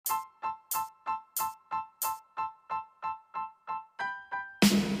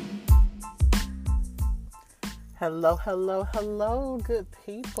Hello, hello, hello, good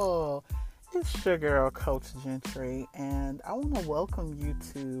people. It's your girl, Coach Gentry, and I want to welcome you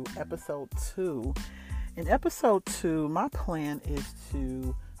to episode 2. In episode 2, my plan is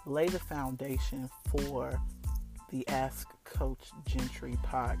to lay the foundation for the Ask Coach Gentry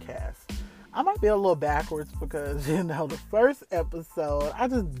podcast. I might be a little backwards because, the first episode, I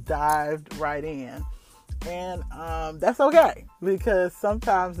just dived right in. And that's okay, because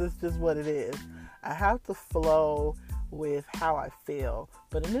sometimes it's just what it is. I have to flow with how I feel.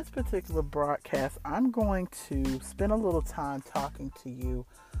 But in this particular broadcast, I'm going to spend a little time talking to you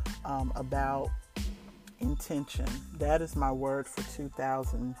about intention. That is my word for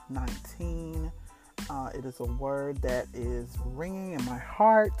 2019. It is a word that is ringing in my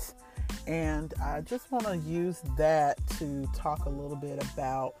heart. And I just want to use that to talk a little bit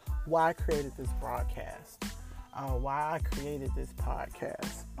about why I created this broadcast. Why I created this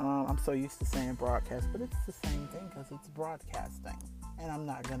podcast. I'm so used to saying broadcast, but it's the same thing because it's broadcasting. And I'm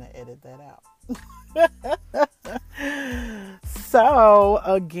not going to edit that out. So,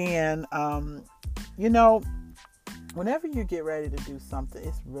 again, whenever you get ready to do something,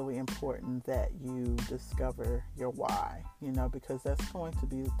 it's really important that you discover your why, because that's going to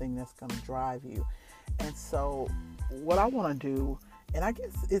be the thing that's going to drive you. And so what I want to do, and I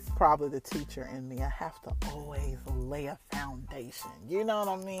guess it's probably the teacher in me, I have to always lay a foundation. You know what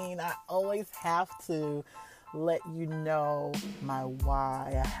I mean? I always have to let you know my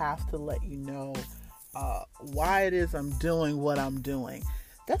why. I have to let you know why it is I'm doing what I'm doing.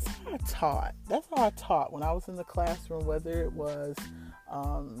 That's how I taught. That's how I taught when I was in the classroom, whether it was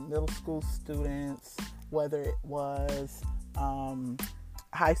middle school students, whether it was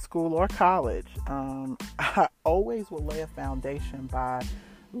high school or college. I always will lay a foundation by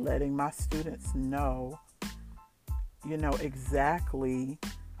letting my students know, exactly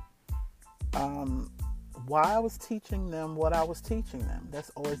why I was teaching them what I was teaching them.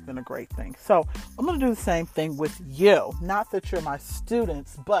 That's always been a great thing. So I'm going to do the same thing with you. Not that you're my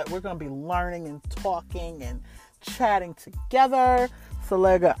students, but we're going to be learning and talking and chatting together. So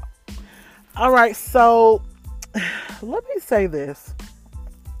let's go. All right. So let me say this.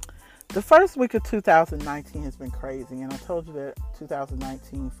 The first week of 2019 has been crazy. And I told you that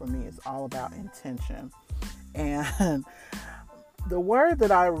 2019 for me is all about intention. And the word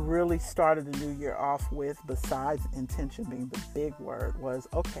that I really started the new year off with, besides intention being the big word, was,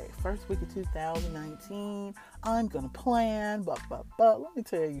 okay, first week of 2019, I'm going to plan, but let me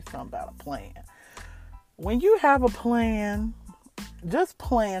tell you something about a plan. When you have a plan, just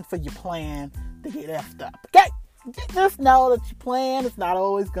plan for your plan to get effed up, okay? Just know that your plan is not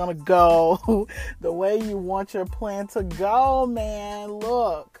always going to go the way you want your plan to go, man.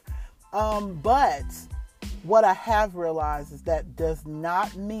 Look, but what I have realized is that does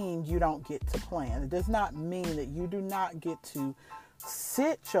not mean you don't get to plan. It does not mean that you do not get to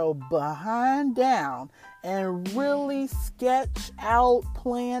sit your behind down and really sketch out,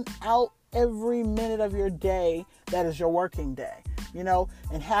 plan out every minute of your day that is your working day,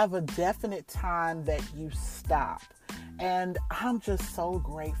 and have a definite time that you stop. And I'm just so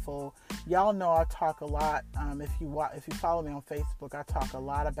grateful. Y'all know I talk a lot. If you follow me on Facebook, I talk a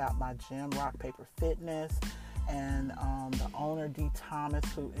lot about my gym, Rock Paper Fitness, and the owner, D. Thomas,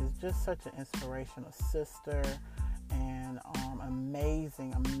 who is just such an inspirational sister and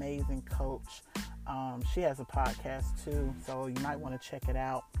amazing coach. She has a podcast too, so you might want to check it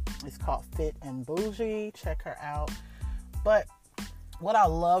out. It's called Fit and Bougie. Check her out. But what I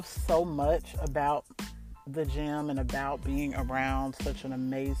love so much about the gym and about being around such an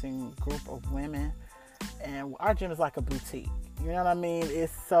amazing group of women, and our gym is like a boutique. You know what I mean?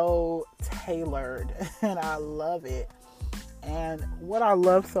 It's so tailored and I love it. And what I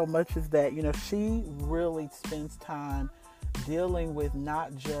love so much is that, she really spends time dealing with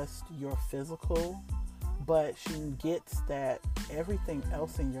not just your physical, but she gets that everything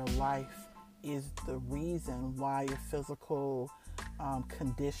else in your life is the reason why your physical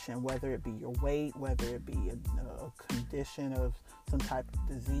condition, whether it be your weight, whether it be a condition of some type of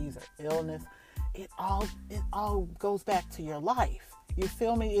disease or illness, it all goes back to your life. You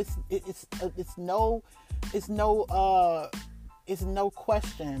feel me? It's no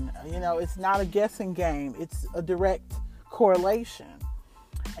question. It's not a guessing game. It's a direct correlation.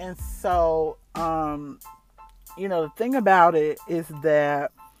 And so, the thing about it is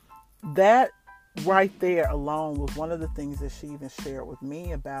that right there alone was one of the things that she even shared with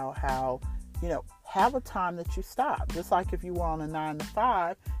me about how, have a time that you stop. Just like if you were on a 9 to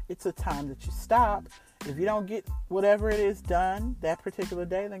 5, it's a time that you stop. If you don't get whatever it is done that particular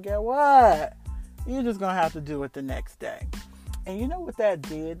day, then get what? You're just going to have to do it the next day. And you know what that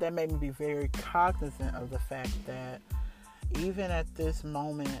did? That made me be very cognizant of the fact that even at this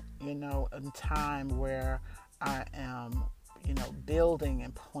moment, in time where I am, building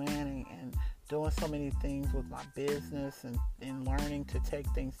and planning and doing so many things with my business and learning to take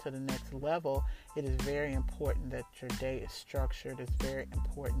things to the next level, it is very important that your day is structured. It's very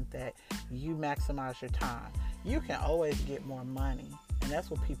important that you maximize your time. You can always get more money, and that's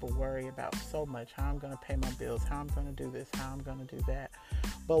what people worry about so much. How I'm going to pay my bills, how I'm going to do this, how I'm going to do that.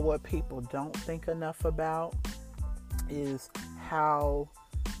 But what people don't think enough about is how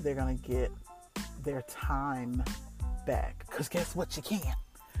they're going to get their time back. Because guess what? You can't.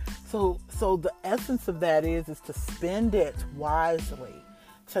 So the essence of that is to spend it wisely,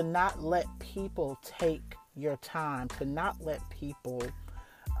 to not let people take your time, to not let people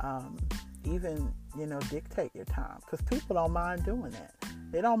even, dictate your time. Because people don't mind doing that.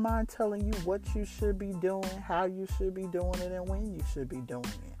 They don't mind telling you what you should be doing, how you should be doing it, and when you should be doing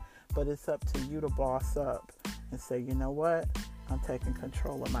it. But it's up to you to boss up and say, you know what? I'm taking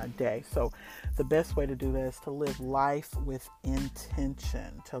control of my day. So the best way to do that is to live life with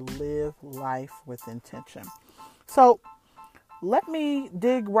intention. So let me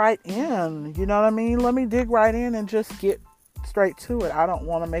dig right in. You know what I mean? Let me dig right in and just get straight to it. I don't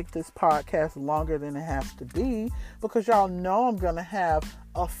want to make this podcast longer than it has to be, because y'all know I'm going to have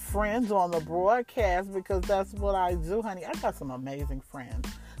a friend on the broadcast, because that's what I do, honey. I got some amazing friends.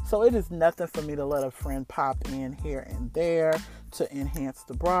 So it is nothing for me to let a friend pop in here and there to enhance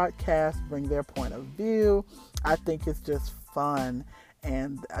the broadcast, bring their point of view. I think it's just fun,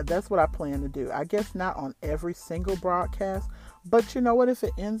 and that's what I plan to do. I guess not on every single broadcast, but you know what? If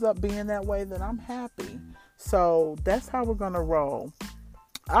it ends up being that way, then I'm happy. So that's how we're going to roll.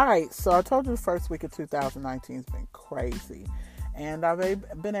 All right, so I told you the first week of 2019 has been crazy, and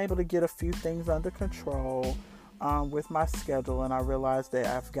I've been able to get a few things under control with my schedule, and I realized that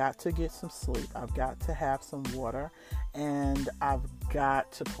I've got to get some sleep, I've got to have some water, and I've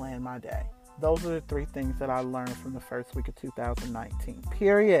got to plan my day. Those are the three things that I learned from the first week of 2019.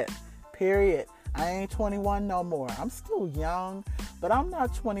 Period. I ain't 21 no more. I'm still young, but I'm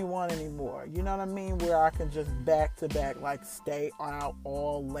not 21 anymore. You know what I mean? Where I can just back to back, like stay out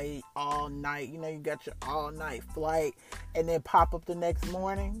all late, all night. You got your all night flight and then pop up the next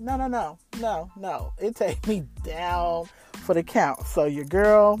morning. No. It takes me down for the count. So your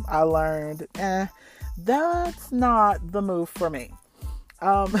girl, I learned, that's not the move for me.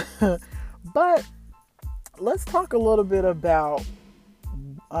 But let's talk a little bit about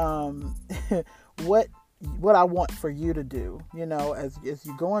what I want for you to do, as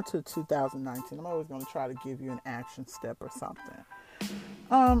you go into 2019. I'm always going to try to give you an action step or something.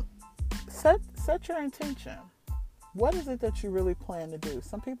 Set your intention. What is it that you really plan to do?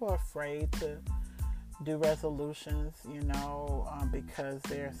 Some people are afraid to do resolutions, because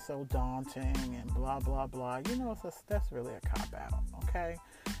they're so daunting and blah, blah, blah. That's really a cop-out, okay?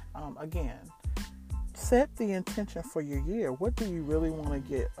 Again, set the intention for your year. What do you really want to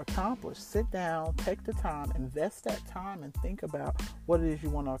get accomplished? Sit down, take the time, invest that time, and think about what it is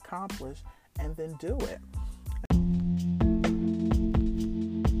you want to accomplish, and then do it.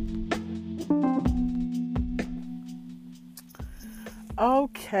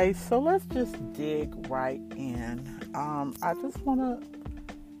 Okay, so let's just dig right in. I just want to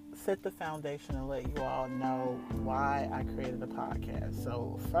set the foundation and let you all know why I created a podcast.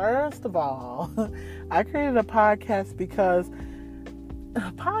 So first of all, I created a podcast because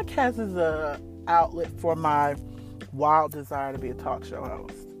a podcast is an outlet for my wild desire to be a talk show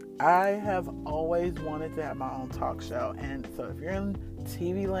host. I have always wanted to have my own talk show, and so if you're in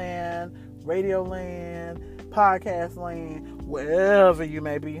TV land, radio land, podcast land, wherever you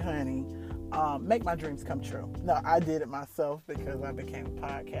may be, honey, make my dreams come true. No, I did it myself because I became a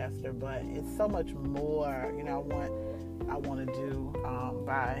podcaster, but it's so much more, I want to do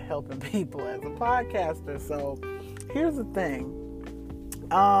by helping people as a podcaster. So here's the thing.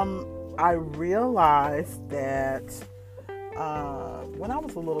 I realized that when I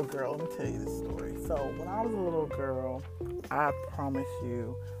was a little girl, let me tell you this story. So when I was a little girl, I promise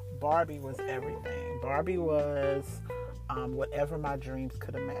you, Barbie was everything. Barbie was whatever my dreams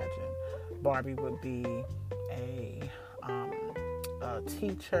could imagine. Barbie would be a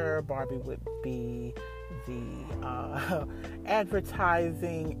teacher. Barbie would be the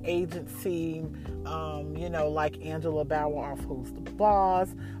advertising agency, like Angela Bower off Who's the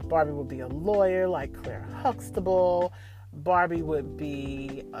Boss. Barbie would be a lawyer like Claire Huxtable. Barbie would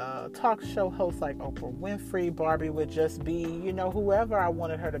be a talk show host like Oprah Winfrey. Barbie would just be, whoever I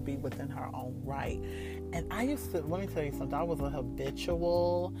wanted her to be within her own right. And let me tell you something, I was a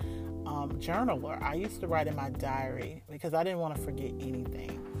habitual journaler. I used to write in my diary because I didn't want to forget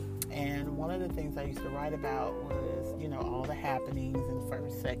anything. And one of the things I used to write about was, all the happenings in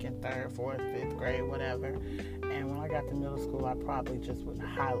first, second, third, fourth, fifth grade, whatever. And when I got to middle school, I probably just would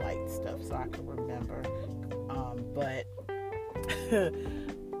highlight stuff so I could remember. But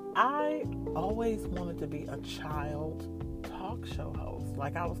I always wanted to be a child talk show host.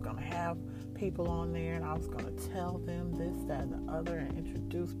 Like, I was going to have people on there and I was going to tell them this, that, and the other and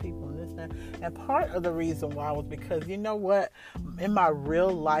introduce people and this, that. And part of the reason why was because, you know what? In my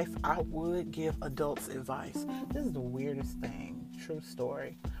real life, I would give adults advice. This is the weirdest thing. True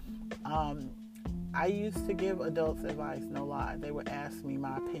story. I used to give adults advice, no lie. They would ask me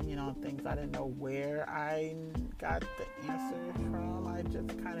my opinion on things. I didn't know where I got the answers from. I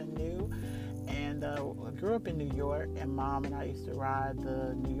just kind of knew. And I grew up in New York, and Mom and I used to ride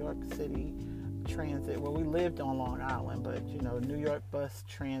the New York City Transit. Well, we lived on Long Island, but, New York Bus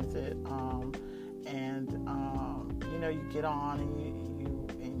Transit. You get on and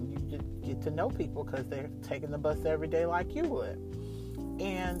you get to know people because they're taking the bus every day like you would.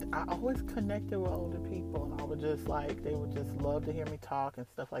 And I always connected with older people, and I would just they would just love to hear me talk and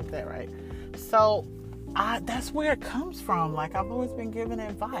stuff like that, right? So that's where it comes from. Like, I've always been giving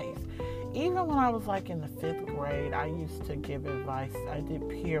advice. Even when I was in the 5th grade, I used to give advice. I did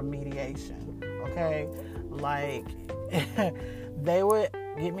peer mediation, okay? They would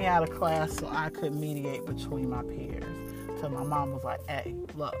get me out of class so I could mediate between my peers. So my mom was like, hey,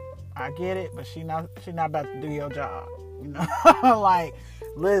 look, I get it, but she not about to do your job.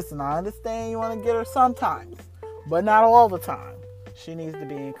 Listen, I understand you want to get her sometimes, but not all the time. She needs to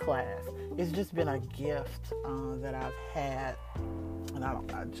be in class. It's just been a gift that I've had, and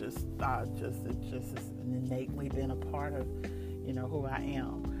it just has innately been a part of, who I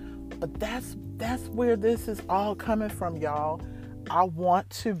am. But that's where this is all coming from, y'all. I want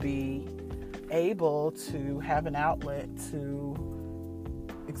to be able to have an outlet to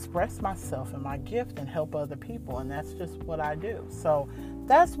express myself and my gift and help other people, and that's just what I do. So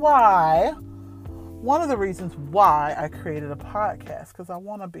that's why, one of the reasons why I created a podcast, because I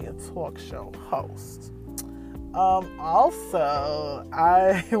want to be a talk show host. Also,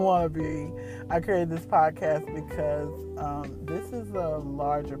 I created this podcast because this is a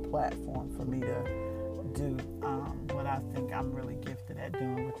larger platform for me to do what I think I'm really gifted at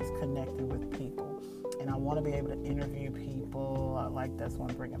doing, which is connecting with people. And I want to be able to interview people. That's why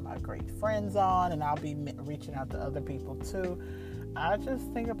I'm bringing my great friends on, and I'll be reaching out to other people too. I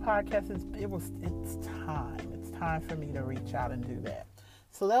just think a podcast it's time. It's time for me to reach out and do that.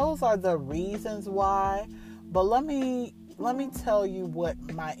 So those are the reasons why. But let me tell you what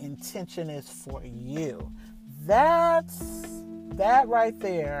my intention is for you. That right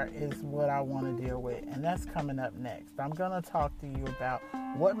there is what I want to deal with, and that's coming up next. I'm going to talk to you about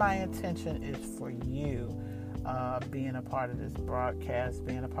what my intention is for you, being a part of this broadcast,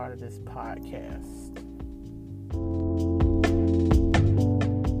 being a part of this podcast.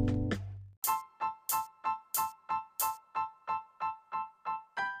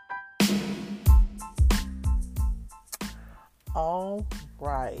 All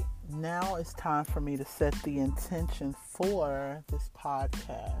right. Now it's time for me to set the intention for this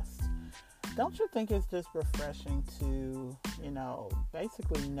podcast. Don't you think it's just refreshing to,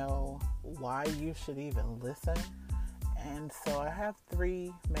 basically know why you should even listen? And so I have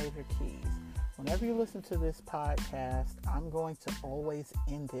 3 major keys. Whenever you listen to this podcast, I'm going to always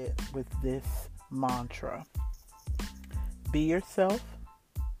end it with this mantra. Be yourself,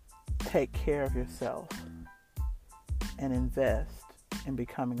 take care of yourself, and invest in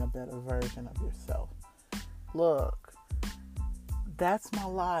becoming a better version of yourself. Look, that's my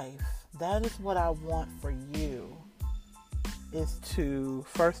life. That is what I want for you, is to,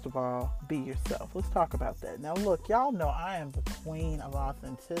 first of all, be yourself. Let's talk about that. Now, look, y'all know I am the queen of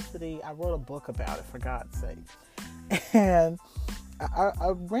authenticity. I wrote a book about it, for God's sake. And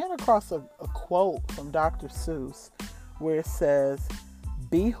I ran across a quote from Dr. Seuss where it says,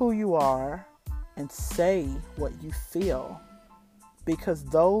 be who you are and say what you feel, because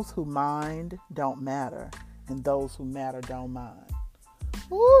those who mind don't matter, and those who matter don't mind.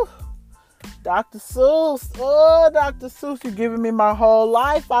 Woo! Dr. Seuss. Oh, Dr. Seuss, you're giving me my whole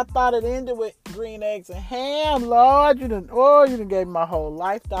life. I thought it ended with green eggs and ham. Lord, you done gave me my whole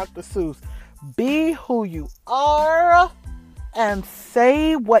life, Dr. Seuss. Be who you are and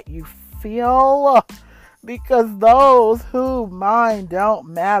say what you feel, because those who mind don't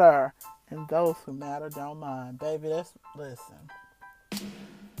matter, and those who matter don't mind. Baby, listen.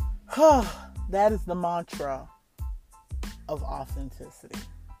 That is the mantra of authenticity.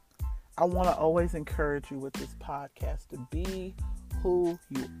 I want to always encourage you with this podcast to be who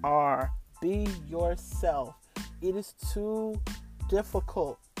you are. Be yourself. It is too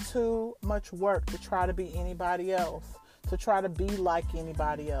difficult, too much work to try to be anybody else, to try to be like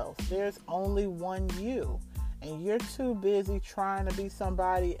anybody else. There's only one you, and you're too busy trying to be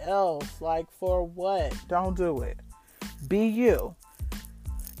somebody else. Like, for what? Don't do it. Be you.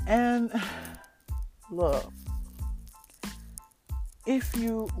 And look, if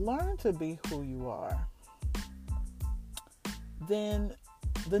you learn to be who you are, then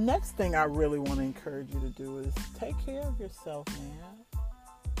the next thing I really want to encourage you to do is take care of yourself, man.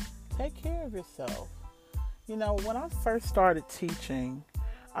 Take care of yourself. You know, when I first started teaching,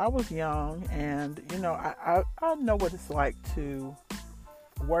 I was young, and, you know, I know what it's like to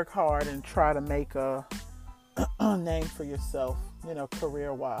work hard and try to make a name for yourself, you know,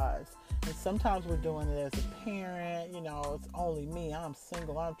 career-wise. And sometimes we're doing it as a parent, you know, it's only me, I'm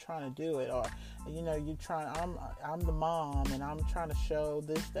single, I'm trying to do it. Or, you know, I'm the mom, and I'm trying to show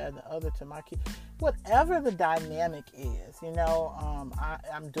this, that, and the other to my kid. Whatever the dynamic is, you know,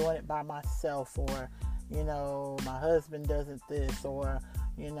 I'm doing it by myself, or, you know, my husband doesn't this, or,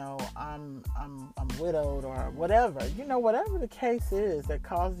 you know, I'm widowed, or whatever. You know, whatever the case is that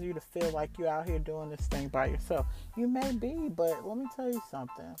causes you to feel like you're out here doing this thing by yourself. You may be, but let me tell you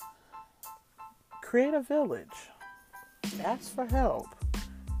something. Create a village. Ask for help.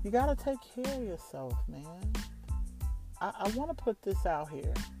 You got to take care of yourself, man. I want to put this out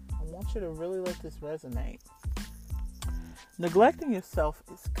here. I want you to really let this resonate. Neglecting yourself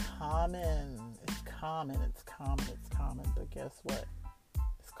is common. It's common. But guess what?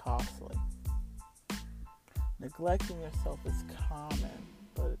 It's costly. Neglecting yourself is common,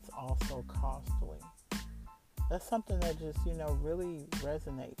 but it's also costly. That's something that just, you know, really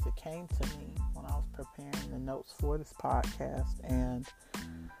resonates. It came to me when I was preparing the notes for this podcast, and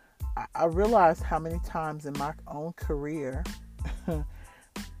I realized how many times in my own career,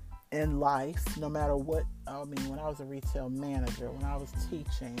 in life, no matter what, I mean, when I was a retail manager, when I was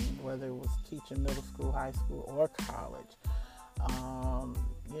teaching, whether it was teaching middle school, high school, or college,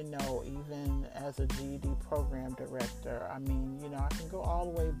 you know, even as a GED program director, I mean, you know, I can go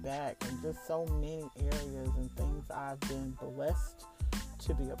all the way back, and just so many areas and things I've been blessed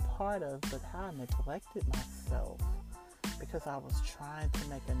to be a part of, but how I neglected myself because I was trying to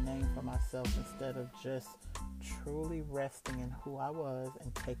make a name for myself instead of just truly resting in who I was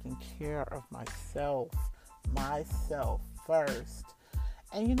and taking care of myself first.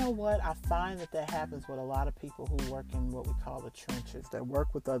 And you know what? I find that happens with a lot of people who work in what we call the trenches, that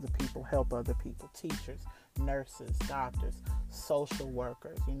work with other people, help other people, teachers, nurses, doctors, social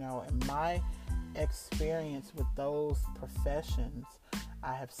workers. You know, in my experience with those professions,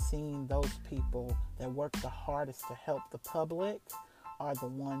 I have seen those people that work the hardest to help the public are the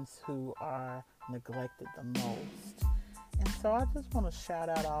ones who are neglected the most. And so I just want to shout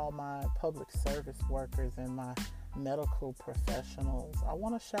out all my public service workers and my medical professionals. I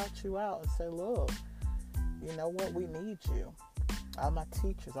want to shout you out and say, look, you know what? We need you. All my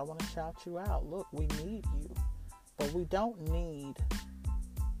teachers, I want to shout you out. Look, we need you. But we don't need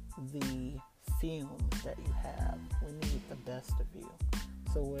the fumes that you have. We need the best of you.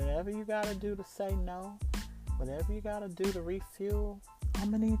 So whatever you got to do to say no, whatever you got to do to refuel, I'm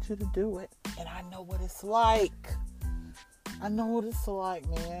going to need you to do it. And I know what it's like. I know what it's like,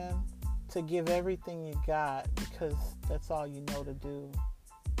 man, to give everything you got because that's all you know to do.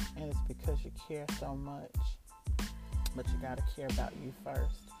 And it's because you care so much. But you got to care about you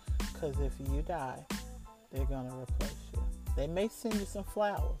first. Because if you die, they're going to replace you. They may send you some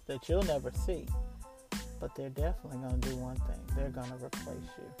flowers that you'll never see. But they're definitely going to do one thing. They're going to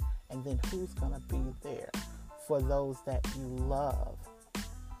replace you. And then who's going to be there for those that you love?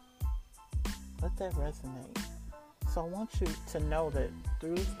 Let that resonate. So I want you to know that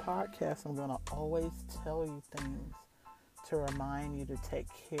through this podcast, I'm going to always tell you things to remind you to take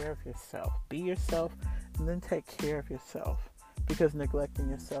care of yourself. Be yourself and then take care of yourself. Because neglecting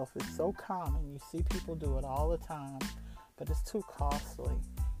yourself is so common. You see people do it all the time, but it's too costly.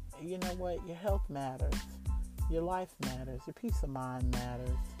 You know what? Your health matters. Your life matters. Your peace of mind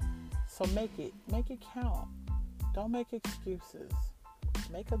matters. So make it count. Don't make excuses.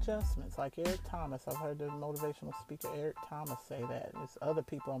 Make adjustments. Like Eric Thomas. I've heard the motivational speaker Eric Thomas say that. There's other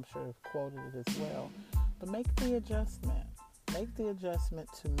people I'm sure have quoted it as well. But make the adjustment. Make the adjustment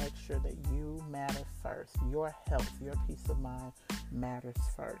to make sure that you matter first. Your health, your peace of mind matters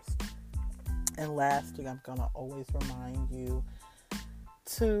first. And lastly, I'm going to always remind you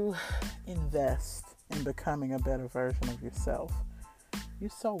to invest in becoming a better version of yourself. You're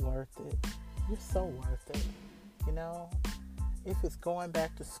so worth it. You're so worth it. You know, if it's going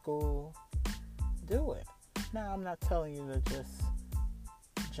back to school, do it. Now, I'm not telling you to just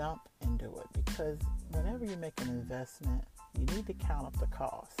jump and do it, because whenever you make an investment, you need to count up the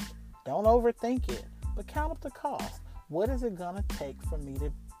cost. Don't overthink it, but count up the cost. What is it going to take for me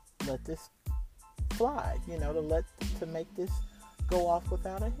to let this fly? To make this go off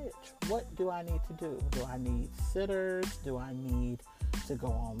without a hitch. What do I need to do? Do I need sitters? Do I need to go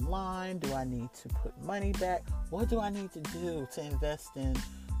online? Do I need to put money back? What do I need to do to invest in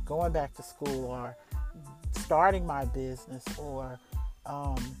going back to school, or starting my business, or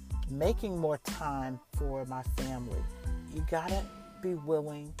making more time for my family? You gotta be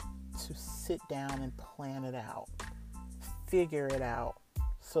willing to sit down and plan it out, figure it out,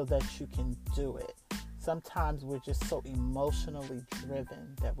 so that you can do it. Sometimes we're just so emotionally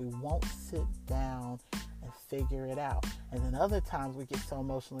driven that we won't sit down and figure it out. And then other times we get so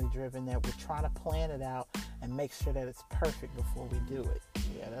emotionally driven that we're trying to plan it out and make sure that it's perfect before we do it.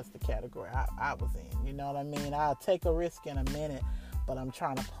 Yeah, that's the category I was in. You know what I mean? I'll take a risk in a minute, but I'm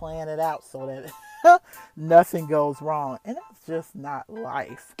trying to plan it out so that nothing goes wrong. And that's just not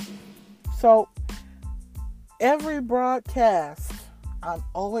life. So every broadcast, I'm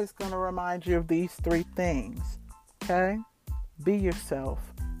always going to remind you of these 3 things. Okay? Be yourself,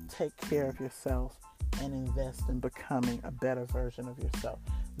 take care of yourself, and invest in becoming a better version of yourself.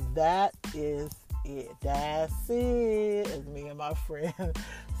 That is it. That's it. As me and my friend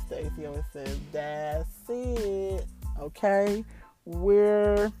Stacy always says, that's it. Okay?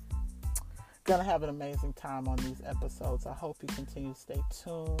 We're going to have an amazing time on these episodes. I hope you continue to stay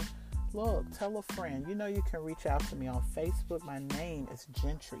tuned. Look, tell a friend. You can reach out to me on Facebook. My name is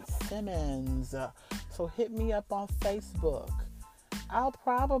Gentry Simmons. So hit me up on Facebook. I'll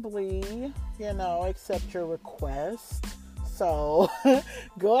probably, accept your request. So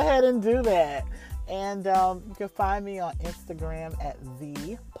go ahead and do that. And you can find me on Instagram at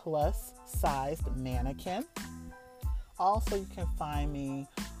the plus sized mannequin. Also, you can find me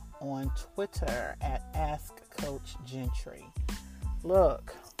on Twitter at Ask Coach Gentry.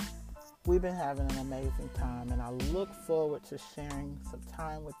 Look, we've been having an amazing time, and I look forward to sharing some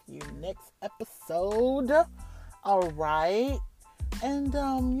time with you next episode. All right. And,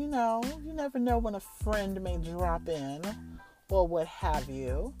 you never know when a friend may drop in or what have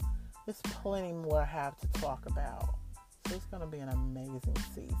you. There's plenty more I have to talk about. So it's going to be an amazing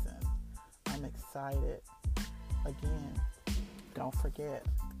season. I'm excited. Again, don't forget,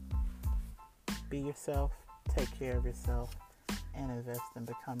 be yourself, take care of yourself, and invest in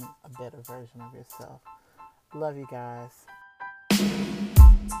becoming a better version of yourself. Love you guys.